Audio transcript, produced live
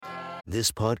This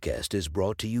podcast is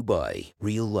brought to you by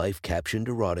Real Life Captioned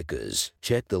Eroticas.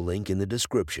 Check the link in the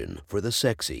description for the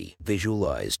sexy,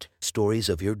 visualized stories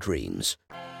of your dreams.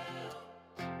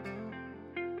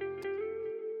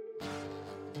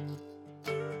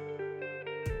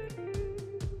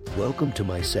 Welcome to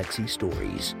my sexy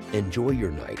stories. Enjoy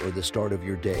your night or the start of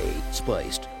your day,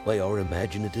 spiced by our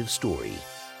imaginative story.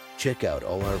 Check out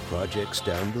all our projects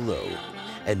down below,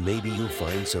 and maybe you'll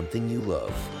find something you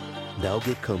love. Now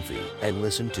get comfy and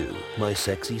listen to my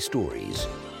sexy stories.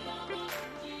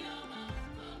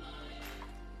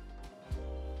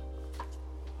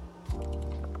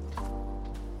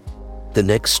 The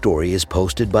next story is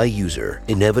posted by user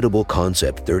Inevitable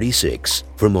Concept 36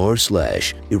 from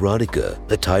r/erotica.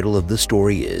 The title of the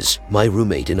story is My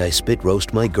Roommate and I Spit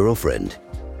Roast My Girlfriend.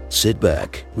 Sit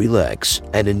back, relax,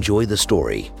 and enjoy the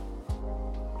story.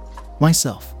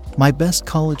 Myself, my best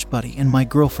college buddy, and my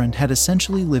girlfriend had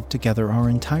essentially lived together our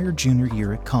entire junior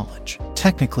year at college.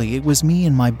 Technically, it was me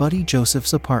and my buddy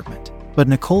Joseph's apartment, but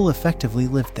Nicole effectively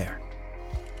lived there.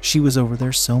 She was over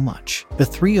there so much. The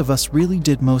three of us really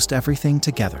did most everything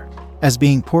together. As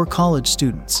being poor college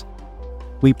students,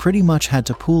 we pretty much had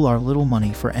to pool our little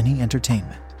money for any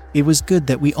entertainment. It was good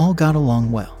that we all got along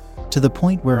well, to the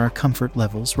point where our comfort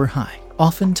levels were high.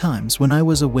 Oftentimes, when I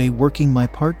was away working my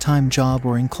part-time job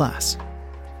or in class,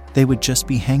 they would just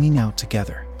be hanging out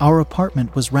together. Our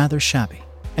apartment was rather shabby,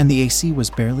 and the AC was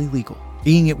barely legal.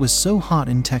 Being it was so hot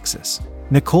in Texas,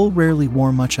 Nicole rarely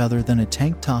wore much other than a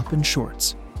tank top and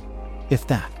shorts. If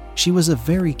that. She was a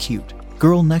very cute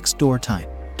girl next door type,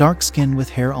 dark skin with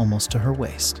hair almost to her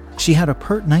waist. She had a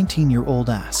pert 19-year-old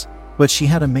ass, but she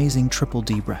had amazing triple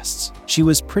D breasts. She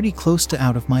was pretty close to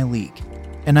out of my league,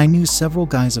 and I knew several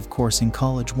guys of course in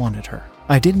college wanted her.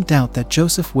 I didn't doubt that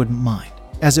Joseph wouldn't mind,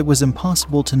 as it was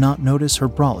impossible to not notice her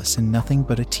braless in nothing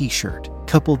but a t-shirt.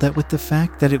 Couple that with the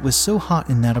fact that it was so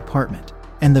hot in that apartment,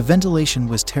 and the ventilation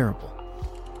was terrible.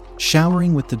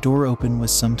 Showering with the door open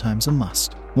was sometimes a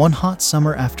must. One hot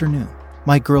summer afternoon,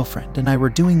 my girlfriend and I were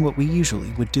doing what we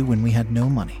usually would do when we had no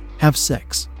money: have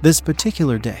sex. This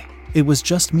particular day, it was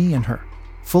just me and her,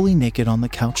 fully naked on the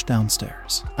couch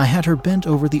downstairs. I had her bent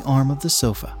over the arm of the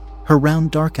sofa, her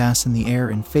round dark ass in the air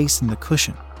and face in the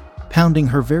cushion, pounding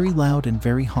her very loud and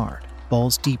very hard,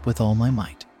 balls deep with all my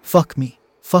might. Fuck me,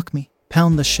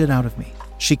 pound the shit out of me.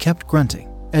 She kept grunting,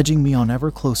 edging me on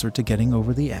ever closer to getting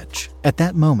over the edge. At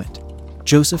that moment,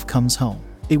 Joseph comes home.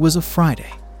 It was a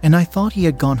Friday, and I thought he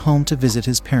had gone home to visit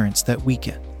his parents that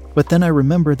weekend. But then I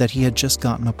remembered that he had just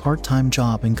gotten a part-time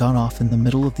job and got off in the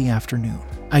middle of the afternoon.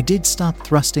 I did stop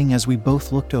thrusting as we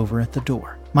both looked over at the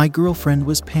door. My girlfriend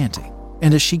was panting,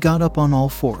 and as she got up on all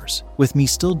fours, with me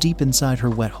still deep inside her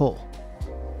wet hole,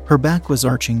 her back was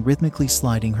arching, rhythmically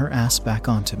sliding her ass back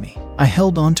onto me. I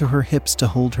held onto her hips to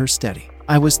hold her steady.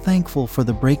 I was thankful for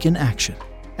the break in action,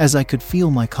 as I could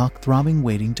feel my cock throbbing,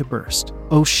 waiting to burst.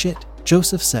 "Oh shit,"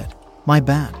 Joseph said. "My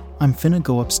bad, I'm finna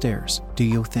go upstairs, do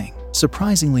yo thing."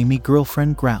 Surprisingly, me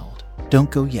girlfriend growled,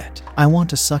 "Don't go yet, I want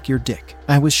to suck your dick."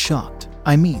 I was shocked.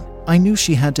 I knew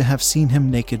she had to have seen him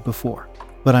naked before,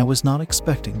 but I was not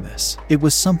expecting this. It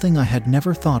was something I had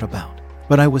never thought about,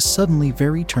 but I was suddenly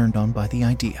very turned on by the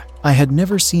idea. I had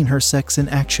never seen her sex in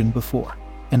action before,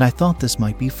 and I thought this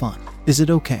might be fun. "Is it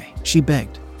okay?" she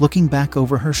begged, looking back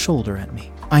over her shoulder at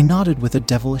me. I nodded with a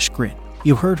devilish grin.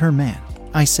 "You heard her, man,"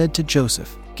 I said to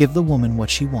Joseph. "Give the woman what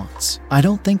she wants." I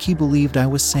don't think he believed I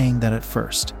was saying that at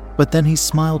first, but then he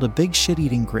smiled a big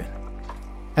shit-eating grin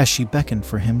as she beckoned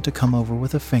for him to come over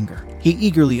with a finger. He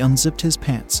eagerly unzipped his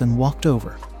pants and walked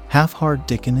over, half-hard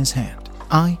dick in his hand.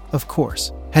 I, of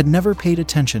course, had never paid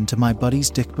attention to my buddy's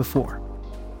dick before,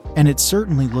 and it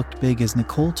certainly looked big as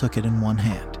Nicole took it in one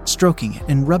hand, stroking it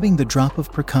and rubbing the drop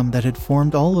of precum that had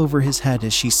formed all over his head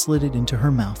as she slid it into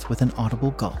her mouth with an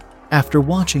audible gulp. After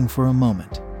watching for a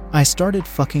moment, I started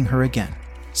fucking her again,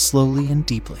 slowly and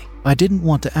deeply. I didn't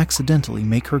want to accidentally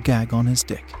make her gag on his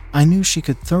dick. I knew she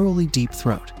could thoroughly deep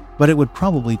throat, but it would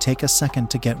probably take a second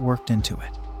to get worked into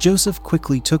it. Joseph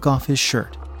quickly took off his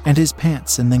shirt and his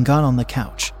pants and then got on the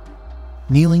couch,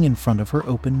 kneeling in front of her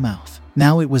open mouth.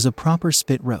 Now it was a proper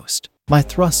spit roast. My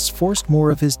thrusts forced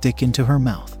more of his dick into her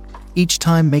mouth, each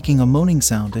time making a moaning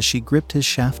sound as she gripped his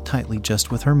shaft tightly just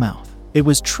with her mouth. It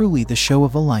was truly the show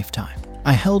of a lifetime.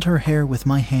 I held her hair with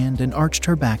my hand and arched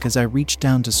her back as I reached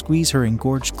down to squeeze her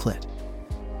engorged clit,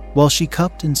 while she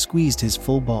cupped and squeezed his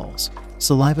full balls,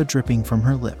 saliva dripping from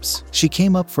her lips. She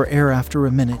came up for air after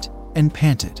a minute and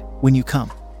panted, "When you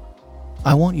come,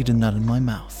 I want you to nut in my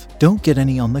mouth. Don't get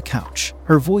any on the couch."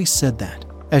 Her voice said that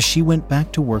as she went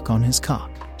back to work on his cock.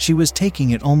 She was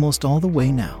taking it almost all the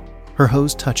way now, her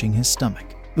hose touching his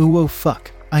stomach. "Ooh, oh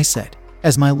fuck," I said,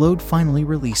 As my load finally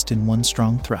released in one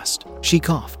strong thrust, she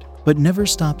coughed, but never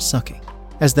stopped sucking.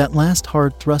 As that last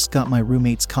hard thrust got my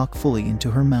roommate's cock fully into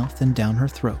her mouth and down her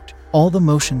throat, all the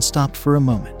motion stopped for a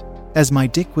moment, as my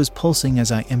dick was pulsing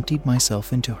as I emptied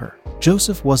myself into her.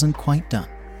 Joseph wasn't quite done,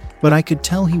 but I could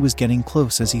tell he was getting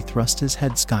close as he thrust his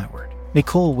head skyward.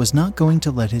 Nicole was not going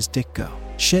to let his dick go.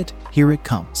 Shit, here it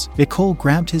comes. Nicole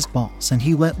grabbed his balls and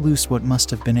he let loose what must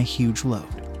have been a huge load.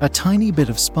 A tiny bit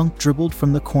of spunk dribbled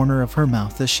from the corner of her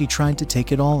mouth as she tried to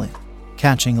take it all in,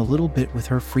 catching a little bit with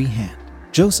her free hand.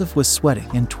 Joseph was sweating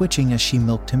and twitching as she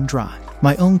milked him dry.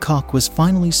 My own cock was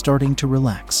finally starting to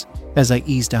relax as I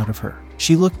eased out of her.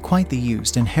 She looked quite the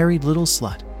used and harried little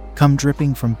slut, cum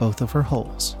dripping from both of her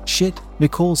holes. Shit,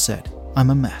 Nicole said. I'm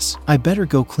a mess. I better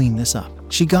go clean this up.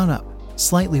 She got up,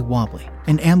 slightly wobbly,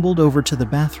 and ambled over to the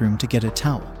bathroom to get a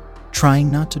towel,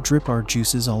 trying not to drip our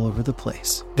juices all over the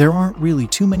place. There aren't really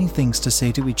too many things to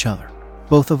say to each other.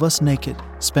 Both of us naked,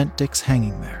 spent dicks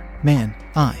hanging there. Man,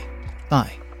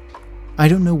 I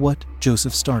don't know what,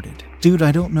 Joseph started. Dude,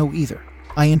 I don't know either.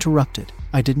 I interrupted.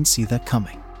 I didn't see that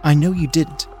coming. I know you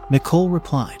didn't, Nicole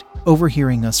replied,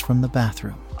 overhearing us from the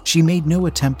bathroom. She made no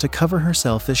attempt to cover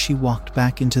herself as she walked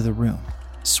back into the room,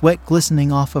 sweat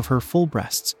glistening off of her full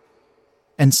breasts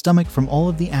and stomach from all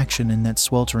of the action in that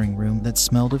sweltering room that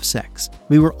smelled of sex.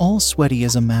 We were all sweaty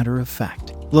as a matter of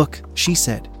fact. Look, she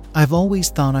said, I've always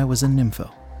thought I was a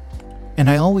nympho, and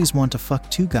I always want to fuck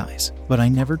two guys, but I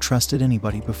never trusted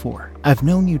anybody before. I've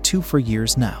known you two for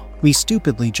years now. We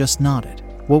stupidly just nodded.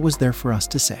 What was there for us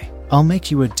to say? I'll make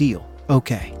you a deal,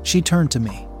 okay? She turned to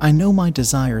me. I know my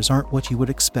desires aren't what you would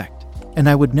expect, and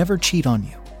I would never cheat on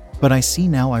you, but I see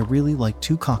now I really like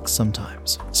two cocks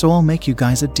sometimes. So I'll make you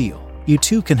guys a deal. You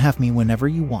two can have me whenever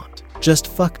you want. Just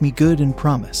fuck me good and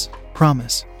promise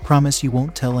you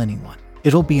won't tell anyone.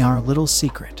 It'll be our little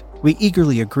secret. We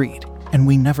eagerly agreed, and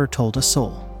we never told a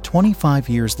soul. 25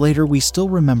 years later, we still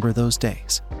remember those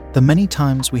days. The many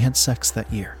times we had sex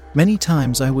that year. Many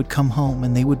times I would come home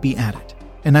and they would be at it,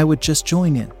 and I would just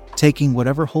join in, taking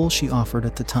whatever hole she offered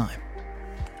at the time,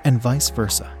 and vice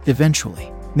versa.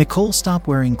 Eventually, Nicole stopped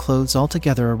wearing clothes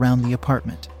altogether around the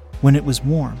apartment. When it was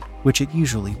warm, which it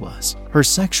usually was, her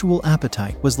sexual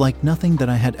appetite was like nothing that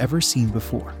I had ever seen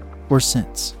before or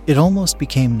since. It almost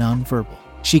became nonverbal.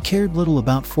 She cared little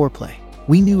about foreplay.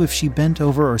 We knew if she bent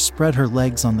over or spread her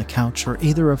legs on the couch or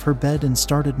either of her bed and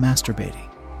started masturbating,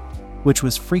 which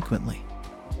was frequently,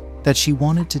 that she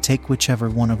wanted to take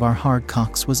whichever one of our hard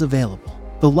cocks was available.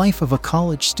 The life of a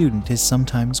college student is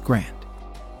sometimes grand.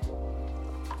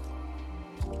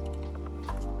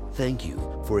 Thank you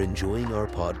for enjoying our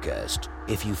podcast.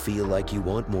 If you feel like you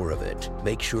want more of it,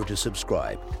 make sure to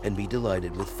subscribe and be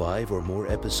delighted with 5 or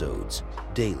more episodes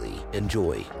daily.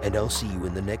 Enjoy, and I'll see you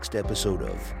in the next episode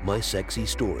of My Sexy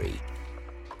Story.